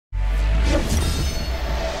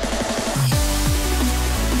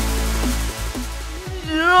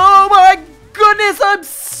this. I'm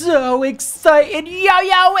so excited. Yo,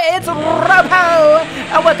 it's RoPo.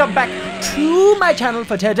 And welcome back to my channel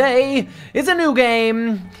for today. It's a new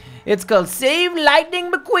game. It's called Save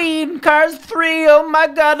Lightning McQueen, Cars 3. Oh my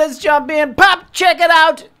god, let's jump in. Pop, check it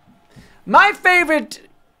out. My favorite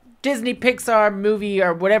Disney Pixar movie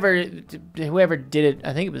or whatever, whoever did it,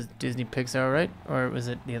 I think it was Disney Pixar, right? Or was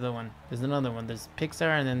it the other one? There's another one. There's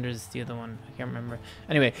Pixar and then there's the other one. I can't remember.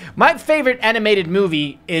 Anyway, my favorite animated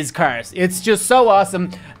movie is Cars. It's just so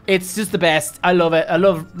awesome. It's just the best. I love it. I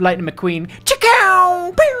love Lightning McQueen.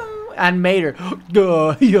 Chickow! And Mater.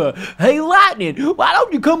 Yeah. Hey, Lightning, why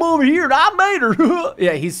don't you come over here and I'm Mater?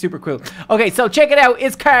 Yeah, he's super cool. Okay, so check it out.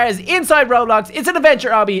 It's Cars inside Roblox. It's an adventure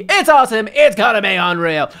obby. It's awesome. It's gonna be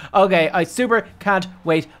unreal. Okay, I super can't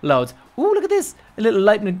wait loads. Ooh, look at this. A little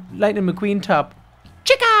Lightning McQueen top.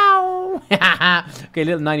 Chickow! Okay,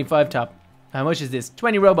 little 95 top. How much is this?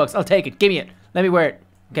 20 Robux. I'll take it. Give me it. Let me wear it.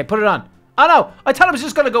 Okay, put it on. Oh no, I thought it was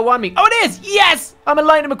just gonna go on me. Oh, it is! Yes! I'm a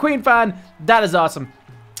Lightning McQueen fan. That is awesome.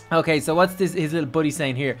 Okay, so what's this his little buddy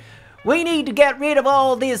saying here? We need to get rid of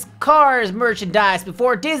all this Cars merchandise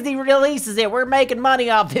before Disney releases it. We're making money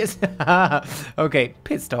off this. Okay,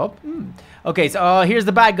 pit stop. Okay, so here's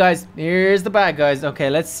the bad guys. Here's the bad guys. Okay,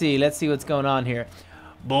 let's see what's going on here.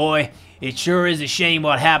 Boy, it sure is a shame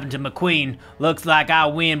what happened to McQueen. Looks like I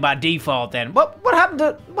win by default then. What happened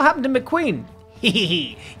to McQueen?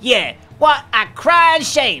 Yeah, what a crying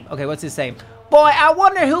shame. Okay, what's this saying? Boy, I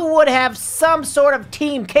wonder who would have some sort of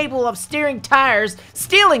team capable of stealing tires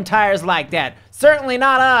like that. Certainly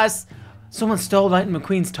not us. Someone stole Lightning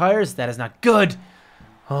McQueen's tires? That is not good.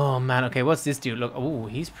 Oh man, okay, what's this dude? Look, oh,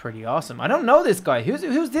 he's pretty awesome. I don't know this guy.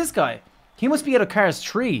 Who's this guy? He must be out of Cars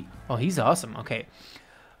 3. Oh, he's awesome. Okay,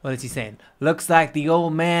 what is he saying? Looks like the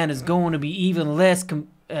old man is going to be even less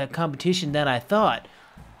competition than I thought.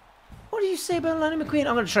 What do you say about Lightning McQueen?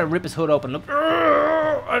 I'm gonna try to rip his hood open. Look,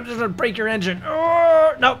 I'm just gonna break your engine.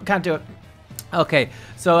 No, can't do it. Okay,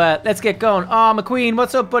 so let's get going. Oh, McQueen,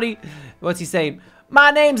 what's up, buddy? What's he saying?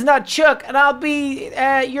 My name's not Chuck, and I'll be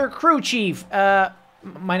your crew chief. My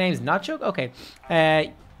name's not Chuck? Okay.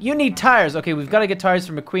 You need tires. Okay, we've got to get tires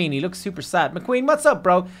for McQueen. He looks super sad. McQueen, what's up,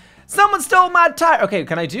 bro? Someone stole my tire. Okay,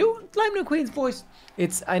 can I do Lightning McQueen's voice?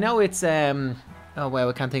 I know it's, oh, wow,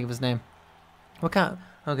 I can't think of his name.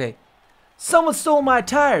 Okay. Someone stole my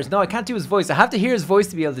tires. No, I can't do his voice. I have to hear his voice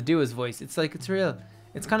to be able to do his voice. It's like, it's real.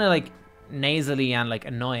 It's kind of like nasally and like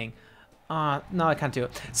annoying. No, I can't do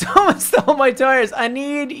it. Someone stole my tires. I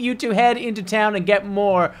need you to head into town and get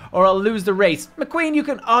more or I'll lose the race. McQueen, you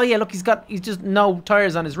can, oh yeah, look, he's just no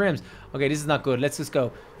tires on his rims. Okay, this is not good. Let's just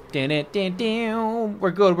go. We're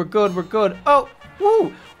good. Oh,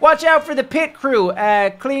 woo. Watch out for the pit crew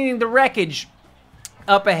cleaning the wreckage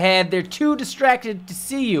up ahead. They're too distracted to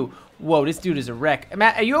see you. Whoa, this dude is a wreck.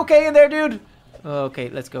 Matt, are you okay in there, dude? Okay,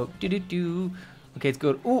 let's go. Okay, it's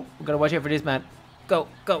good. Ooh, we gotta watch out for this, man. Go.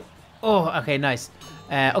 Oh, okay, nice.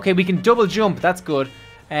 Okay, we can double jump. That's good.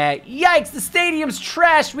 Yikes, the stadium's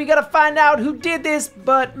trashed. We gotta find out who did this,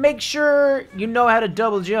 but make sure you know how to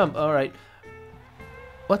double jump. All right.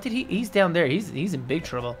 What did he's down there. He's in big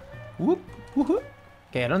trouble. Whoop.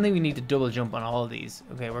 Okay, I don't think we need to double jump on all of these.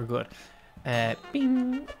 Okay, we're good.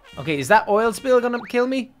 Bing. Okay, is that oil spill gonna kill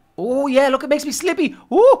me? Oh yeah, look, it makes me slippy.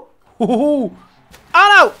 Ooh. Oh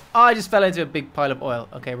no! Oh, I just fell into a big pile of oil.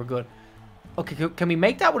 Okay, we're good. Okay, can we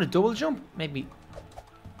make that with a double jump? Maybe.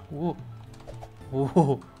 Ooh.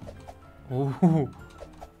 Oh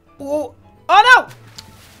no!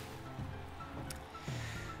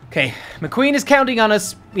 Okay, McQueen is counting on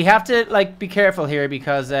us. We have to like be careful here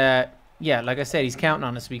because yeah, like I said, he's counting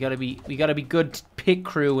on us. We gotta be good pit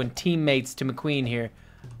crew and teammates to McQueen here.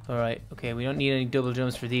 All right, okay, we don't need any double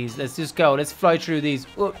jumps for these. Let's just go. Let's fly through these.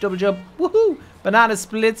 Oh, double jump. Woohoo! Banana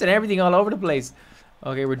splits and everything all over the place.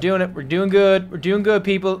 Okay, we're doing it. We're doing good. We're doing good,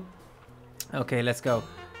 people. Okay, let's go.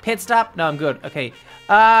 Pit stop? No, I'm good. Okay.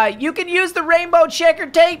 You can use the rainbow checker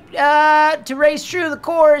tape to race through the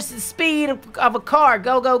course speed of a car.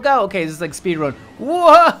 Go. Okay, this is like speed run.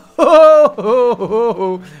 Whoa!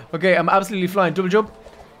 Okay, I'm absolutely flying. Double jump.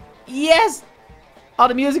 Yes! Oh,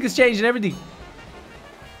 the music has changed and everything.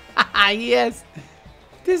 Yes!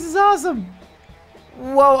 This is awesome.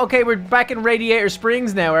 Whoa, okay, we're back in Radiator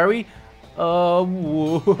Springs now, are we?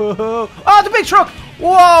 Whoa. Oh, the big truck!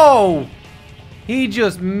 Whoa! He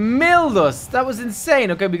just milled us. That was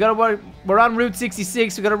insane. Okay, we're on Route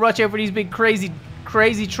 66. We gotta watch out for these big crazy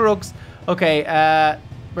trucks. Okay,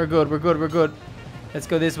 we're good. Let's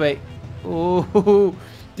go this way. Oh,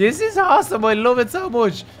 this is awesome. I love it so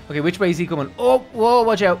much. Okay, which way is he coming? Oh, whoa,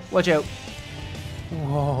 watch out.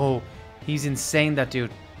 Whoa, he's insane, that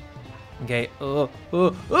dude. Okay. Oh,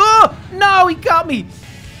 no, he got me.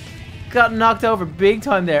 Got knocked over big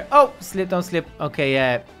time there. Oh, slip, don't slip.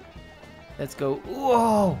 Okay, let's go.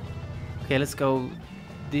 Whoa. Okay, let's go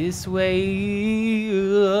this way.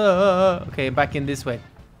 Okay, back in this way.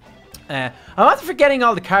 I'm after forgetting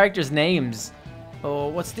all the characters' names. Oh,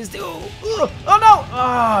 what's this? Oh no!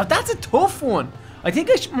 Oh, that's a tough one. I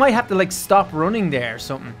think I might have to like stop running there or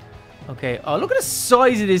something. Okay. Oh, look at the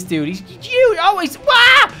size of this dude. He's huge. Oh,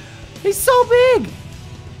 he's so big.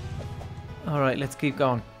 All right, let's keep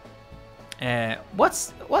going.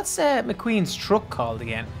 What's McQueen's truck called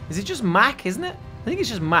again? Is it just Mac? Isn't it? I think it's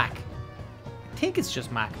just Mac. I think it's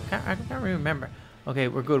just Mac. I can't really remember. Okay,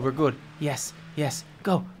 we're good. We're good. Yes. Yes.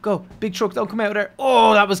 Go. Go. Big truck. Don't come out of there.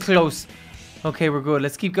 Oh, that was close. Okay, we're good.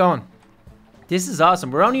 Let's keep going. This is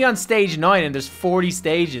awesome. We're only on stage 9 and there's 40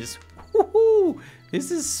 stages. Woohoo!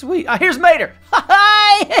 This is sweet. Oh, here's Mater.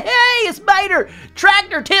 Hi! Hey, it's Mater.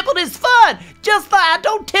 Tractor tipping is fun. Just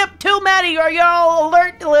don't tip too many or you'll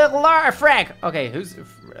alert Frank. Okay, who's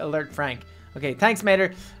alert Frank? Okay, thanks,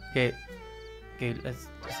 Mater. Okay. Okay, let's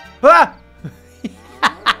just... Ah!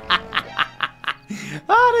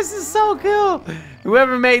 Oh, this is so cool.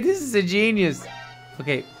 Whoever made this is a genius.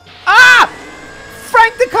 Okay. Ah!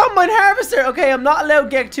 Frank the Combine Harvester! Okay, I'm not allowed to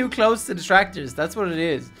get too close to the tractors. That's what it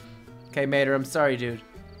is. Okay, Mater, I'm sorry, dude.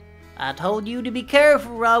 I told you to be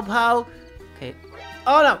careful, RoPo. Okay.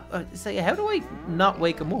 Oh, no. So how do I not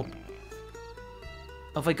wake him up?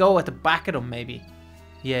 If I go at the back of him, maybe.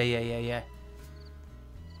 Yeah.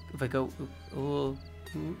 If I go... Oh,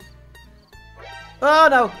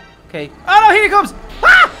 no. Okay. Oh, no, here he comes!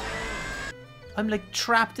 Ah! I'm, like,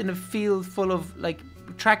 trapped in a field full of, like,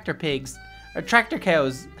 tractor pigs. Or tractor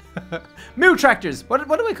cows. Moo tractors. What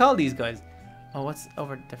do I call these guys? Oh, what's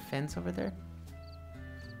over the fence over there?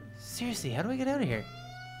 Seriously, how do I get out of here?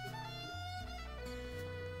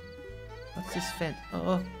 What's this fence?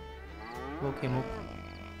 Oh. Woke him up.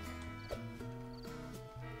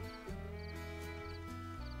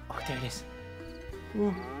 Oh, there it is.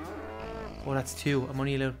 Ooh. Oh, that's 2. I'm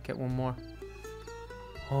only allowed to get 1 more.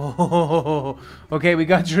 Oh. Okay, we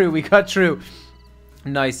got through. We got through.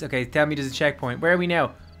 Nice. Okay, tell me there's a checkpoint. Where are we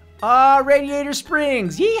now? Ah, Radiator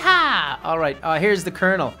Springs. Yeehaw! All right. Here's the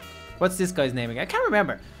Colonel. What's this guy's name again? I can't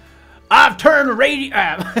remember. I'll start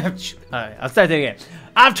that again.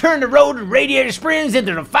 I've turned the road to Radiator Springs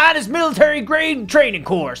into the finest military grade training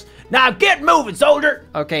course. Now get moving, soldier.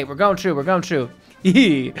 Okay, we're going through. We're going through.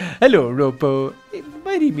 Hello, RoPo.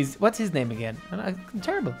 My name is... What's his name again? I'm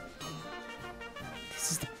terrible.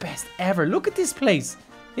 This is the best ever. Look at this place.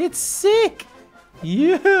 It's sick.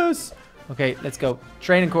 Yes. Okay, let's go.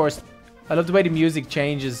 Training course. I love the way the music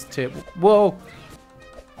changes to... Whoa.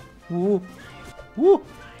 Woo. Woo.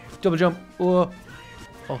 Double jump. Whoa.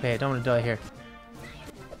 Okay, I don't want to die here.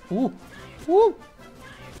 Woo. Woo.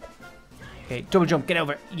 Okay, double jump. Get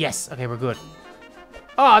over. Yes. Okay, we're good.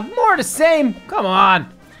 Oh, more of the same. Come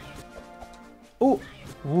on. Ooh.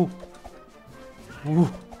 Ooh. Ooh.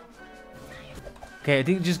 Okay, I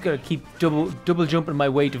think I'm just gotta keep double jumping my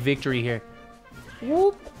way to victory here.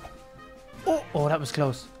 Whoop. Oh, that was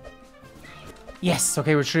close. Yes,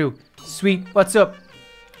 okay, we're through. Sweet, what's up?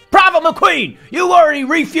 Bravo, McQueen! You already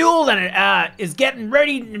refueled and it is getting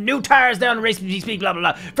ready. New tires down the race speed, blah, blah,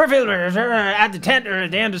 blah. For at the tent or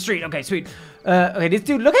at the end of the street. Okay, sweet. Okay, this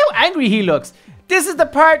dude, look how angry he looks. This is the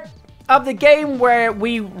part of the game where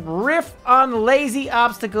we riff on lazy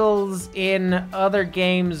obstacles in other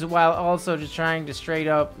games while also just trying to straight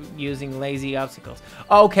up using lazy obstacles.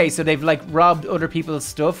 Okay, so they've like robbed other people's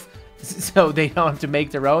stuff so they don't have to make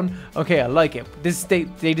their own. Okay, I like it.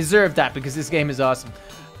 They deserve that because this game is awesome.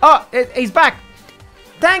 Oh, he's back.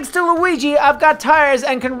 Thanks to Luigi, I've got tires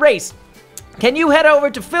and can race. Can you head over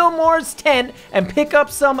to Fillmore's tent and pick up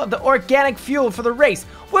some of the organic fuel for the race?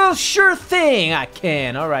 Well, sure thing, I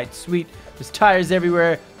can. All right, sweet. There's tires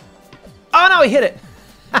everywhere. Oh, no, I hit it.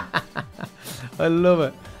 I love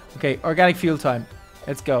it. Okay, organic fuel time.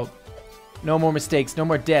 Let's go. No more mistakes. No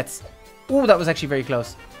more deaths. Ooh, that was actually very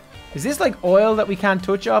close. Is this like oil that we can't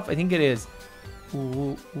touch off? I think it is.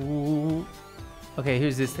 Ooh, ooh. Okay,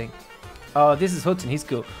 here's this thing. Oh, this is Hudson. He's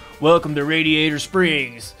cool. Welcome to Radiator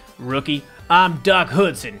Springs, rookie. I'm Doc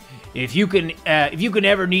Hudson. If you can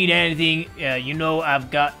ever need anything, you know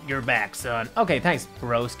I've got your back, son. Okay, thanks,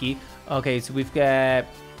 broski. Okay, so we have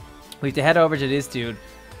to head over to this dude.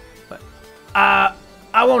 But I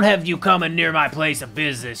won't have you coming near my place of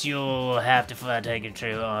business. You'll have to take it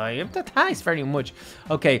through. Thanks very much.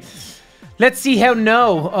 Okay. Let's see how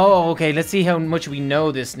okay, let's see how much we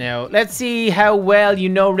know this now. Let's see how well you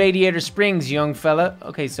know Radiator Springs, young fella.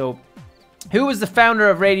 Okay, so who was the founder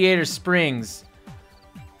of Radiator Springs?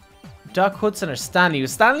 Doc Hudson or Stanley?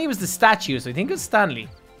 Stanley was the statue, so I think it's Stanley.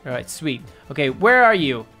 All right, sweet. Okay, where are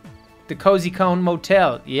you? The Cozy Cone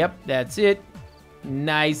Motel. Yep, that's it.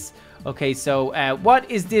 Nice. Okay, so what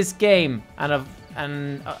is this game?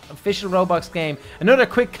 An official Roblox game. Another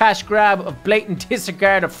quick cash grab of blatant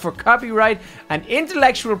disregard for copyright and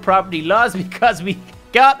intellectual property laws because we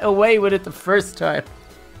got away with it the first time.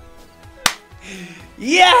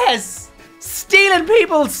 Yes! Stealing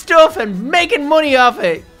people's stuff and making money off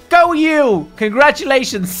it. Go you!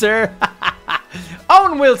 Congratulations, sir.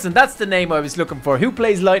 Owen Wilson, that's the name I was looking for. Who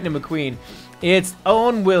plays Lightning McQueen? It's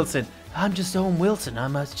Owen Wilson. I'm just Owen Wilson.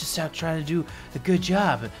 I'm just out trying to do a good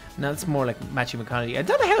job. Now it's more like Matthew McConaughey. I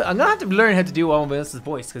don't know how. I'm gonna have to learn how to do Owen Wilson's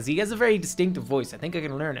voice because he has a very distinctive voice. I think I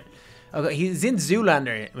can learn it. Okay, he's in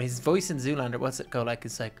Zoolander. I mean, his voice in Zoolander. What's it go like?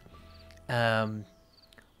 It's like,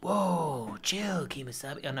 whoa, chill,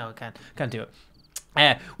 Kimasabi. Oh no, I can't do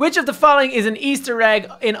it. Which of the following is an Easter egg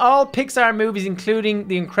in all Pixar movies, including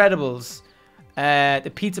The Incredibles?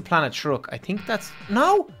 The Pizza Planet truck. I think that's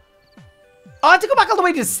no. Oh, I have to go back all the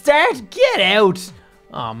way to the start? Get out!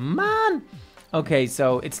 Oh, man. Okay,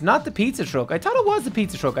 so it's not the pizza truck. I thought it was the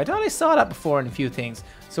pizza truck. I thought I saw that before in a few things.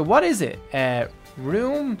 So what is it?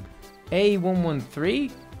 Room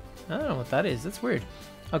A113? I don't know what that is. That's weird.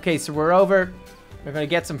 Okay, so we're over. We're going to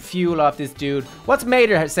get some fuel off this dude. What's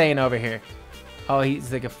Mater saying over here? Oh,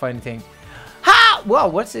 he's like a funny thing. Ha! Whoa,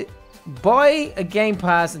 what's it? Buy a game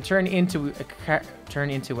pass and turn into a car.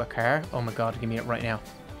 Turn into a car? Oh, my God. Give me it right now.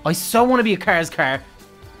 I so want to be a car's car.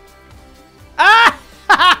 Ah!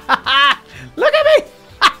 Look at me!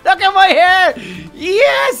 Look at my hair!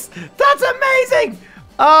 Yes! That's amazing!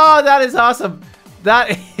 Oh, that is awesome.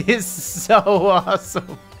 That is so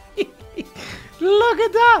awesome. Look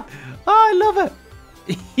at that. Oh, I love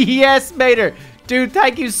it. Yes, Mater. Dude,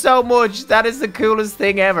 thank you so much. That is the coolest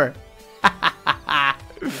thing ever.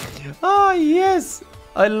 Oh, yes.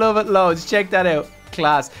 I love it loads. Check that out.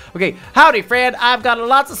 Class. Okay, howdy friend, I've got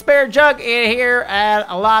lots of spare junk in here and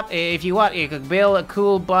a lot. If you want, you can build a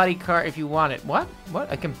cool body car if you want it. What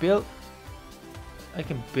I can build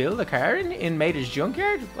a car in Mater's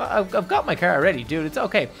junkyard? Well, I've got my car already, dude. It's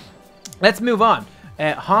okay. Let's move on.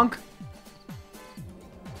 Honk.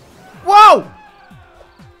 Whoa,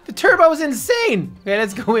 the turbo is insane. Okay,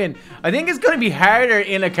 let's go in. I think it's gonna be harder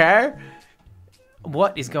in a car.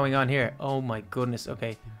 What is going on here? Oh my goodness.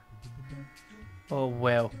 Okay. Oh,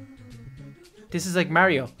 wow. This is like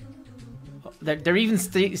Mario. They're even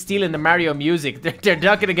stealing the Mario music. They're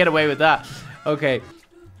not going to get away with that. Okay.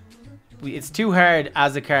 It's too hard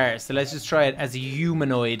as a car, so let's just try it as a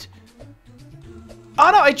humanoid.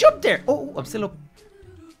 Oh, no, I jumped there. Oh, I'm still up.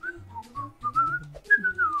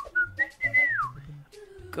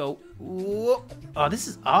 Go. Whoa. Oh, this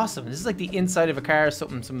is awesome. This is like the inside of a car or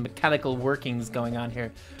something. Some mechanical workings going on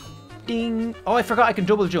here. Ding. Oh, I forgot I can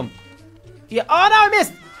double jump. Yeah. Oh, no, I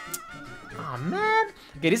missed. Oh, man.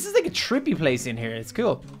 Okay, this is like a trippy place in here. It's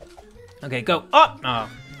cool. Okay, go up. Oh.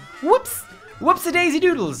 Whoops. Whoops-a-daisy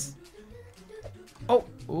doodles. Oh.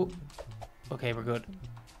 Ooh. Okay, we're good.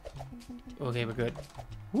 Okay, we're good.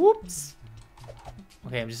 Whoops.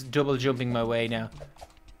 Okay, I'm just double jumping my way now.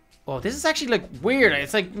 Oh, this is actually like weird.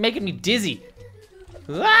 It's like making me dizzy.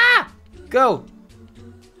 Ah! Go.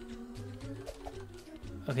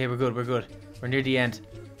 Okay, we're good. We're good. We're near the end.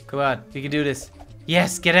 Come on, we can do this.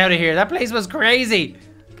 Yes, get out of here. That place was crazy.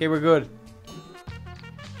 Okay, we're good.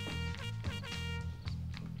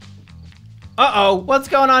 Uh-oh, what's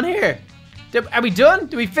going on here? Are we done?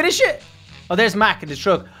 Did we finish it? Oh, there's Mac in the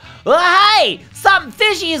truck. Oh, hey, something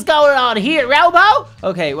fishy is going on here, RoPo.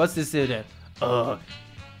 Okay, what's this do then?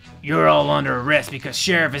 You're all under arrest because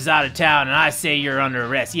Sheriff is out of town and I say you're under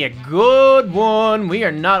arrest. Yeah, good one. We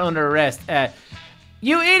are not under arrest.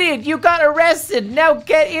 You idiot, you got arrested. Now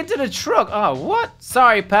get into the truck. Oh, what?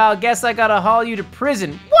 Sorry, pal. Guess I gotta haul you to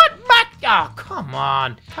prison. What, Mac? Oh, come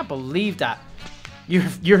on. Can't believe that.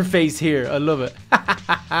 Your face here. I love it.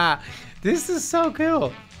 This is so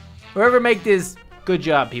cool. Whoever make this, good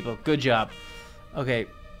job, people. Good job. Okay.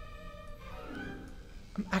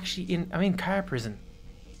 I'm in car prison.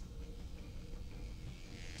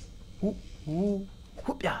 Ooh, ooh,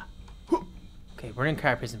 whoop, yeah. Whoop. Okay, we're in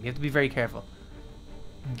car prison. We have to be very careful.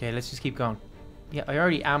 Okay, let's just keep going. Yeah, I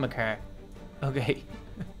already am a car. Okay.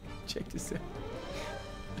 Check this out.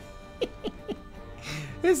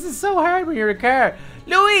 This is so hard when you're a car.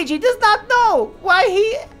 Luigi does not know why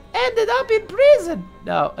he ended up in prison.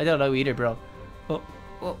 No, I don't know either, bro. Oh,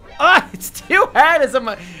 oh, oh, it's too hard as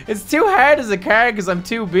a car because I'm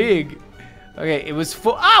too big. Okay, it was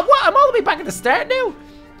full. Ah, what? I'm all the way back at the start now.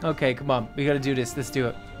 Okay, come on. We gotta do this. Let's do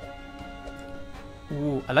it.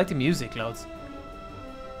 Ooh, I like the music, loads.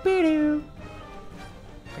 Bam,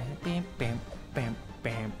 bam, bam, bam,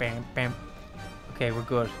 bam, bam, bam. Okay, we're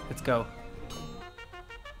good. Let's go.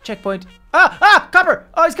 Checkpoint. Ah! Ah! Copper!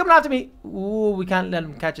 Oh, he's coming after me. Ooh, we can't let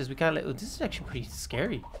him catch us. We can't let... Oh, this is actually pretty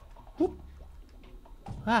scary. Ooh.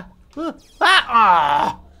 Ah! Ah!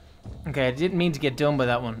 Ah! Okay, I didn't mean to get done by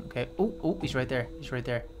that one. Okay. Oh, oh, he's right there. He's right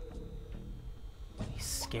there. He's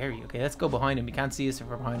scary. Okay, let's go behind him. He can't see us if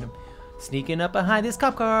we're behind him. Sneaking up behind this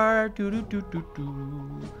cop car. Doo -doo -doo -doo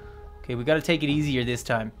 -doo. Okay, we gotta take it easier this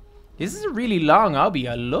time. This is a really long obby.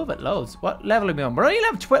 I love it loads. What level are we on? We're only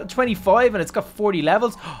level 25 and it's got 40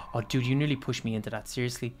 levels. Oh, dude, you nearly pushed me into that.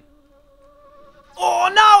 Seriously. Oh,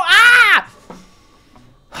 no! Ah!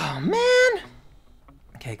 Oh, man.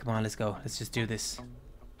 Okay, come on. Let's go. Let's just do this.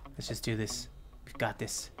 Let's just do this. We've got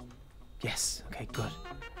this. Yes. Okay, good.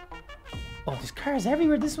 Oh, there's cars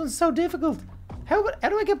everywhere. This one's so difficult. How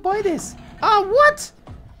do I get by this? Oh, what?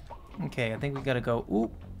 Okay, I think we gotta go. Ooh.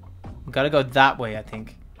 We gotta go that way, I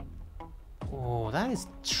think. Oh, that is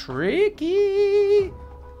tricky.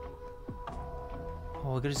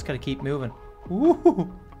 Oh, we just gotta keep moving.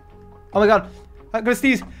 Ooh. Oh my god. I'm gonna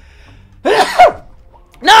sneeze.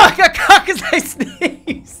 No, I got caught because I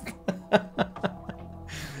sneezed.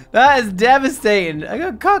 That is devastating. I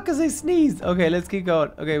got caught because I sneezed. Okay, let's keep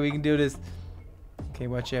going. Okay, we can do this. Okay,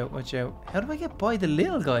 watch out, watch out. How do I get by the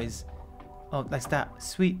little guys? Oh, like that.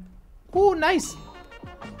 Sweet. Oh, nice.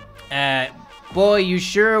 Boy, you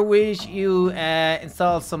sure wish you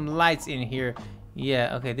installed some lights in here.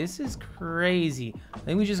 Yeah, okay, this is crazy. I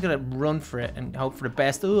think we just gotta run for it and hope for the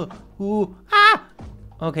best. Ooh, ooh, ah!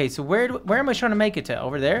 Okay, so where am I trying to make it to?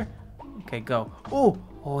 Over there? Okay, go. Oh,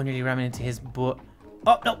 oh, I nearly ran into his butt.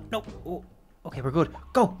 Oh, no, no. Oh, okay, we're good.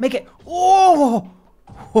 Go, make it. Oh!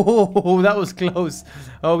 Oh, that was close.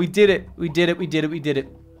 Oh, we did it. We did it, we did it, we did it.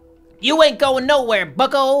 You ain't going nowhere,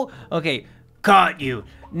 bucko. Okay, caught you.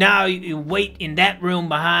 Now you wait in that room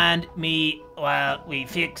behind me while we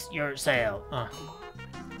fix your cell. Oh,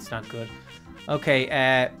 it's not good.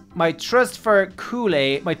 Okay, my thirst for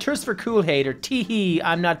Kool-Aid, or tee-hee,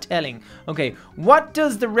 I'm not telling. Okay, what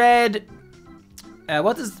does the red,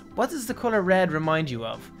 what does the color red remind you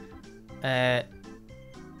of? I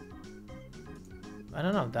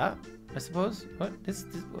don't know, that, I suppose. What?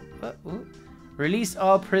 What? Release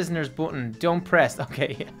all prisoners button, don't press.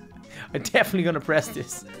 Okay, yeah. I'm definitely gonna press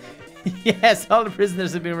this. Yes, all the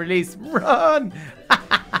prisoners have been released. Run!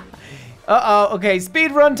 Uh-oh, okay,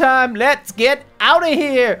 speed run time. Let's get out of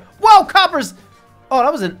here. Whoa, coppers! Oh,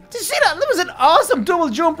 that was did you see that? That was an awesome double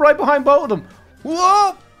jump right behind both of them.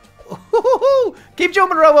 Whoa! Keep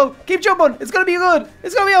jumping, Robo. Keep jumping. It's gonna be good.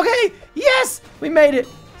 It's gonna be okay. Yes! We made it.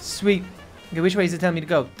 Sweet. Okay, which way is it telling me to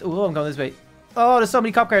go? Oh, I'm going this way. Oh, there's so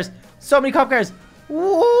many cop cars. So many cop cars.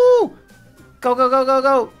 Woo! Go, go, go, go,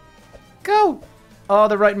 go. Go! Oh,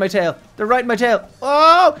 they're right in my tail. They're right in my tail.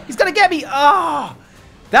 Oh, he's gonna get me. Oh,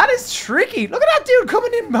 that is tricky. Look at that dude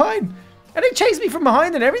coming in behind. And he chased me from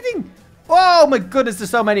behind and everything. Oh my goodness,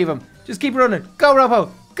 there's so many of them. Just keep running. Go,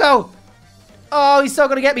 RoPo. Go. Oh, he's so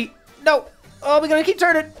gonna get me. No. Oh, we're gonna keep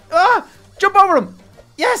turning. Ah, jump over him.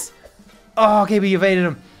 Yes. Oh, okay, we evaded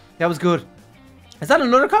him. That was good. Is that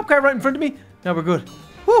another cop car right in front of me? No, we're good.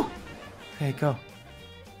 Whew. Okay, go.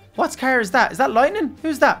 What car is that? Is that Lightning?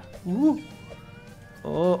 Who's that? Ooh.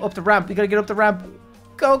 Oh, up the ramp. You gotta get up the ramp.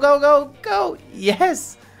 Go, go, go, go.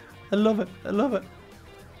 Yes. I love it. I love it.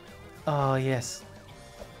 Oh, yes.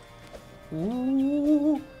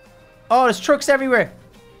 Ooh. Oh, there's trucks everywhere.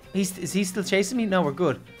 Is he still chasing me? No, we're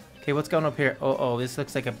good. Okay, what's going up here? Oh, this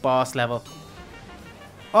looks like a boss level.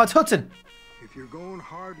 Oh, it's Hudson. If you're going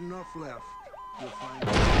hard enough left, you'll find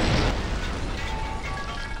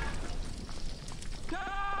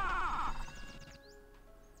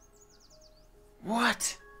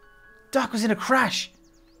What? Doc was in a crash.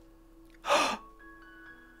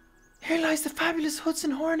 Here lies the fabulous Hudson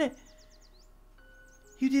Hornet.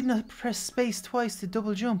 You did not press space twice to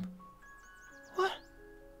double jump. What?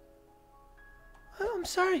 Oh, I'm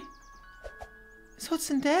sorry. Is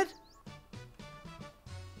Hudson dead?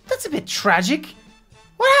 That's a bit tragic.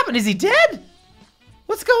 What happened? Is he dead?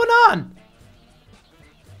 What's going on?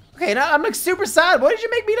 Okay, now I'm like super sad. Why did you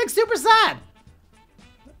make me like super sad?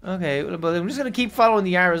 Okay, but I'm just gonna keep following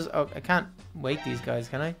the arrows. Oh, I can't wake these guys,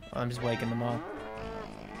 can I? Oh, I'm just waking them all.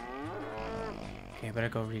 Okay, I better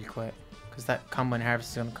go really quiet, because that combine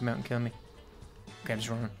harvest is gonna come out and kill me. Okay, I'm just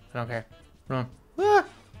running. I don't care. Run. Ah!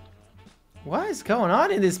 What is going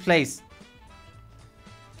on in this place?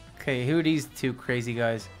 Okay, who are these two crazy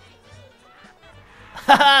guys?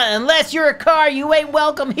 Haha, unless you're a car, you ain't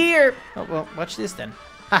welcome here. Oh, well, watch this then.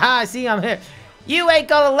 Haha, I see I'm here. You ain't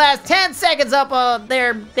gonna last 10 seconds up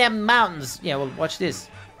there, them mountains. Yeah, well, watch this.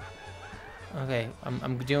 Okay,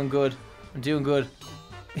 I'm doing good. I'm doing good.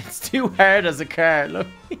 It's too hard as a car. Look.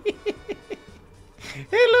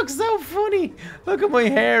 It looks so funny. Look at my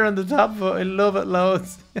hair on the top of it. I love it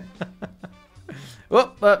loads.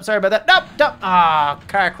 Oh, sorry about that. Nope, nope. Ah,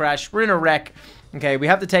 car crash. We're in a wreck. Okay, we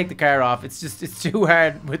have to take the car off. It's too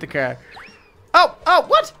hard with the car. Oh,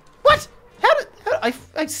 what? What? How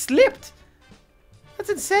I slipped. That's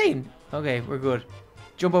insane. Okay, we're good.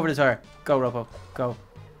 Jump over the tire. Go, RoPo. Go.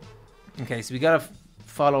 Okay, so we gotta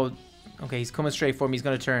follow. Okay, he's coming straight for me. He's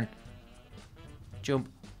gonna turn. Jump.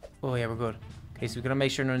 Oh, yeah, we're good. Okay, so we gotta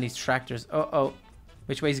make sure none of these tractors. Oh.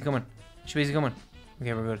 Which way is he coming? Which way is he coming?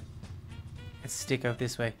 Okay, we're good. Let's stick out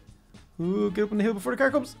this way. Ooh, get up on the hill before the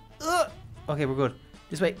car comes. Okay, we're good.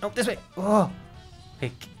 This way. No, this way. Oh.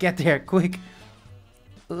 Okay, get there, quick.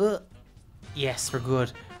 Yes, we're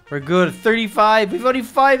good. We're good. 35. We've only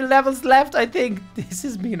 5 levels left, I think. This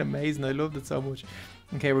has been amazing. I loved it so much.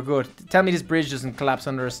 Okay, we're good. Tell me this bridge doesn't collapse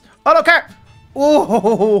under us. Oh, no, car!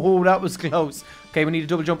 Oh, that was close. Okay, we need a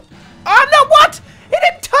double jump. Oh, no, what? It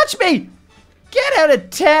didn't touch me! Get out of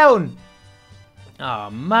town! Oh,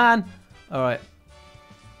 man. All right.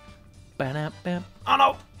 Bam. Oh,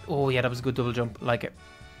 no. Oh, yeah, that was a good double jump. I like it.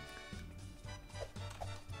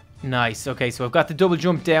 Nice. Okay, so I've got the double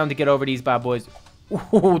jump down to get over these bad boys.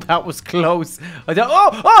 Oh, that was close. I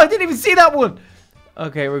thought, I didn't even see that one.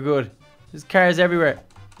 Okay, we're good. There's cars everywhere.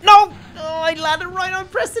 No! Oh, I landed right on.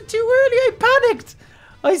 Pressed it too early. I panicked.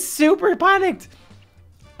 I super panicked.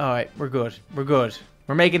 All right, we're good. We're good.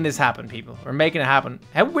 We're making this happen, people. We're making it happen.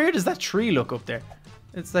 How weird does that tree look up there?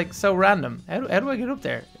 It's like so random. How do I get up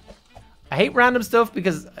there? I hate random stuff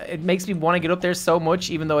because it makes me want to get up there so much,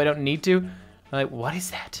 even though I don't need to. I'm like, what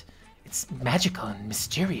is that? It's magical and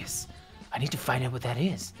mysterious. I need to find out what that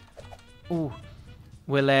is. Ooh.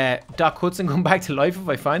 Will Doc Hudson come back to life if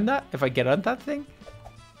I find that? If I get on that thing?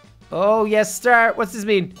 Oh, yes, start. What's this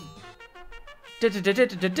mean?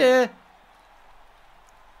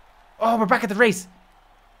 Oh, we're back at the race.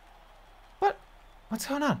 What? What's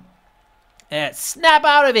going on? Snap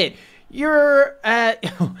out of it. You're...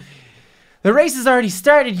 The race has already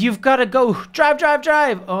started. You've got to go.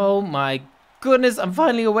 Drive. Oh, my goodness. I'm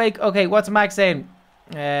finally awake. Okay, what's Max saying?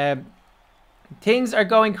 Things are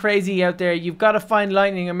going crazy out there. You've got to find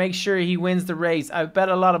Lightning and make sure he wins the race. I bet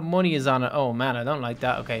a lot of money is on it. Oh, man, I don't like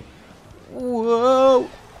that. Okay. Whoa.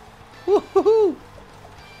 Woohoo.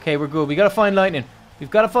 Okay, we're good. We got to find Lightning. We've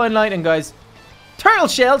got to find Lightning, guys. Turtle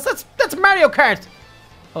shells. That's Mario Kart.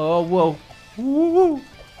 Oh, whoa. Woo.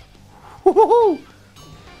 Woohoo.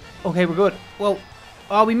 Okay, we're good. Whoa.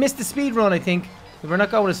 Oh, we missed the speed run, I think. We're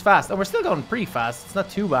not going as fast. Oh, we're still going pretty fast. It's not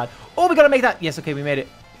too bad. Oh, we got to make that. Yes, okay, we made it.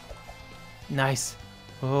 Nice.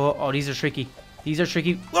 Oh, these are tricky. These are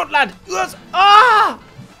tricky. Good lad. Yes. Ah!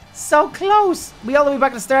 So close. We all the way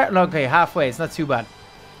back to the start. Okay, halfway. It's not too bad.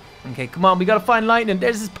 Okay, come on. We got to find Lightning.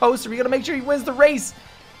 There's his poster. We got to make sure he wins the race.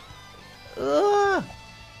 Okay,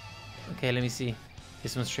 let me see.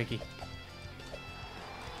 This one's tricky.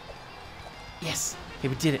 Yes. Okay,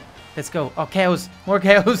 we did it. Let's go. Oh, cows. More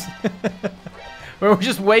cows. We're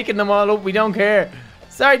just waking them all up. We don't care.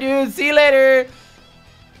 Sorry, dude. See you later.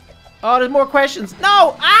 Oh, there's more questions.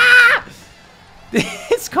 No! Ah!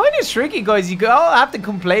 It's kind of tricky, guys. You all have to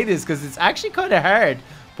come play this because it's actually kind of hard.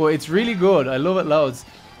 But it's really good. I love it loads.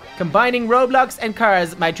 Combining Roblox and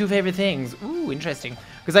Cars, my 2 favorite things. Ooh, interesting.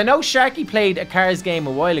 Because I know Sharky played a Cars game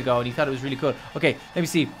a while ago and he thought it was really cool. Okay, let me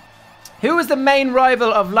see. Who is the main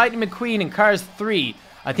rival of Lightning McQueen in Cars 3?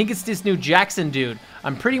 I think it's this new Jackson dude.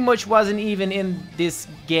 I'm pretty much wasn't even in this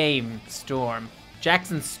game. Storm.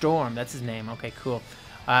 Jackson Storm. That's his name. Okay, cool.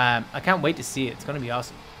 I can't wait to see it. It's going to be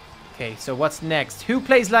awesome. Okay, so what's next? Who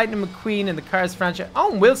plays Lightning McQueen in the Cars franchise?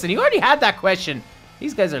 Owen Wilson. You already had that question.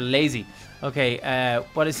 These guys are lazy. Okay,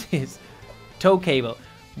 what is this? Tow cable.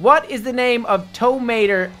 What is the name of Tow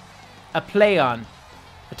Mater a play on?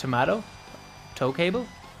 A tomato? Tow cable?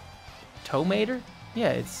 Tow Mater?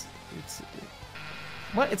 Yeah, it's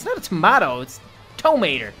what? It's not a tomato. It's Tow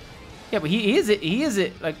Mater. Yeah, but he is it. He is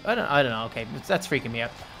it. Like I don't know. Okay, that's freaking me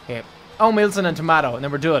out. Okay, Owen Wilson and tomato, and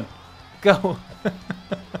then we're done. Go.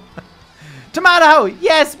 Tomato.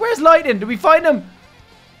 Yes. Where's Lightning? Did we find him?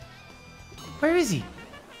 Where is he?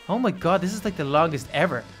 Oh my God, this is like the longest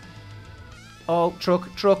ever. Oh, truck.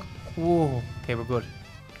 Whoa. Okay, we're good.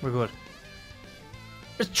 We're good.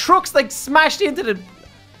 There's trucks like smashed into the...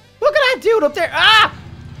 Look at that dude up there. Ah!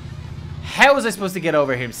 How was I supposed to get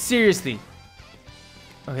over him? Seriously.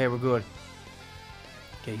 Okay, we're good.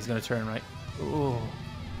 Okay, he's gonna turn right. Ooh.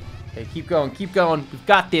 Okay, keep going. Keep going. We've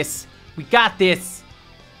got this. We got this.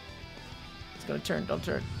 He's gonna turn. Don't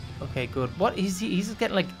turn. Okay, good. What is he? He's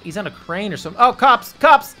getting like... He's on a crane or something. Oh, cops.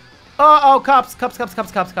 Cops. Oh, cops.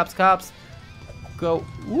 Go.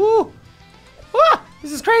 Woo. Ah,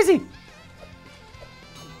 this is crazy.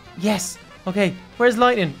 Yes. Okay, where's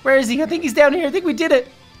Lightning? Where is he? I think he's down here. I think we did it.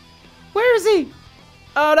 Where is he?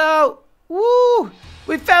 Oh no. Woo.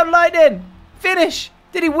 We found Lightning. Finish.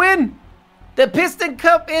 Did he win? The Piston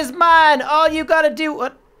Cup is mine. All you gotta do.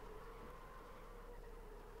 What?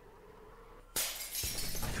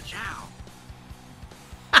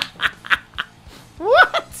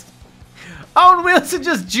 What? Owen Wilson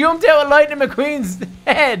just jumped out of Lightning McQueen's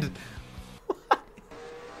head.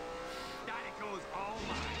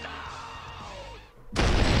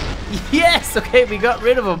 Yes, okay, we got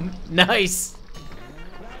rid of him. Nice.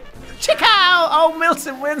 Chickow! Owen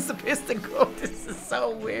Wilson wins the Piston Cup. This is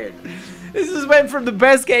so weird. This just went from the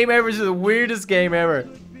best game ever to the weirdest game ever.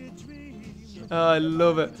 Oh, I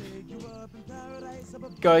love it.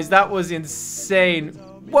 Guys, that was insane.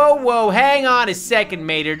 Whoa, hang on a second,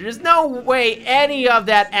 Mater. There's no way any of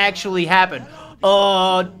that actually happened.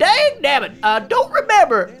 Oh, dang damn it. Don't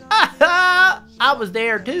remember. I was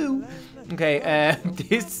there too. Okay,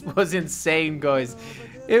 this was insane, guys.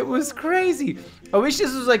 It was crazy. I wish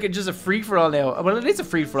this was like just a free-for-all now. Well, it is a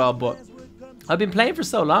free-for-all, but I've been playing for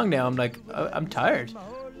so long now. I'm like, I'm tired.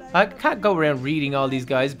 I can't go around reading all these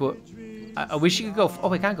guys, but I wish you could go.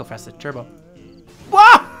 Oh, I can't go faster. Turbo.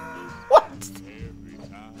 Whoa! What?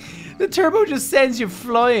 The turbo just sends you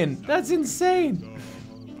flying. That's insane.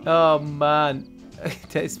 Oh, man.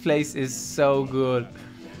 This place is so good.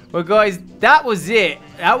 Well, guys, that was it.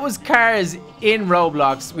 That was cars in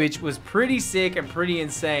Roblox, which was pretty sick and pretty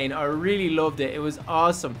insane. I really loved it. It was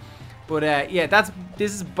awesome. But yeah,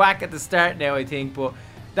 this is back at the start now, I think. But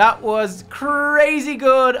that was crazy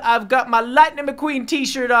good. I've got my Lightning McQueen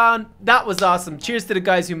t-shirt on. That was awesome. Cheers to the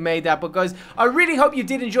guys who made that. But guys, I really hope you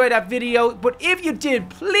did enjoy that video. But if you did,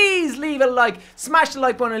 please leave a like, smash the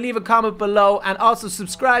like button and leave a comment below. And also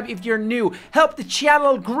subscribe if you're new. Help the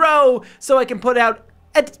channel grow so I can put out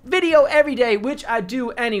a video every day, which I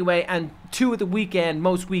do anyway, and 2 at the weekend,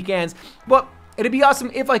 most weekends. But it'd be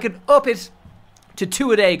awesome if I could up it to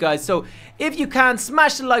 2 a day, guys. So if you can,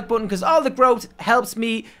 smash the like button, because all the growth helps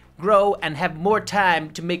me grow and have more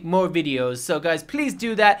time to make more videos. So guys, please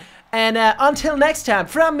do that. And until next time,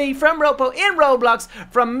 from me, from RoPo in Roblox,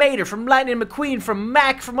 from Mater, from Lightning McQueen, from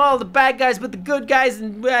Mac, from all the bad guys but the good guys,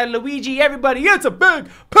 and Luigi, everybody, it's a big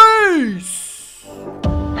peace!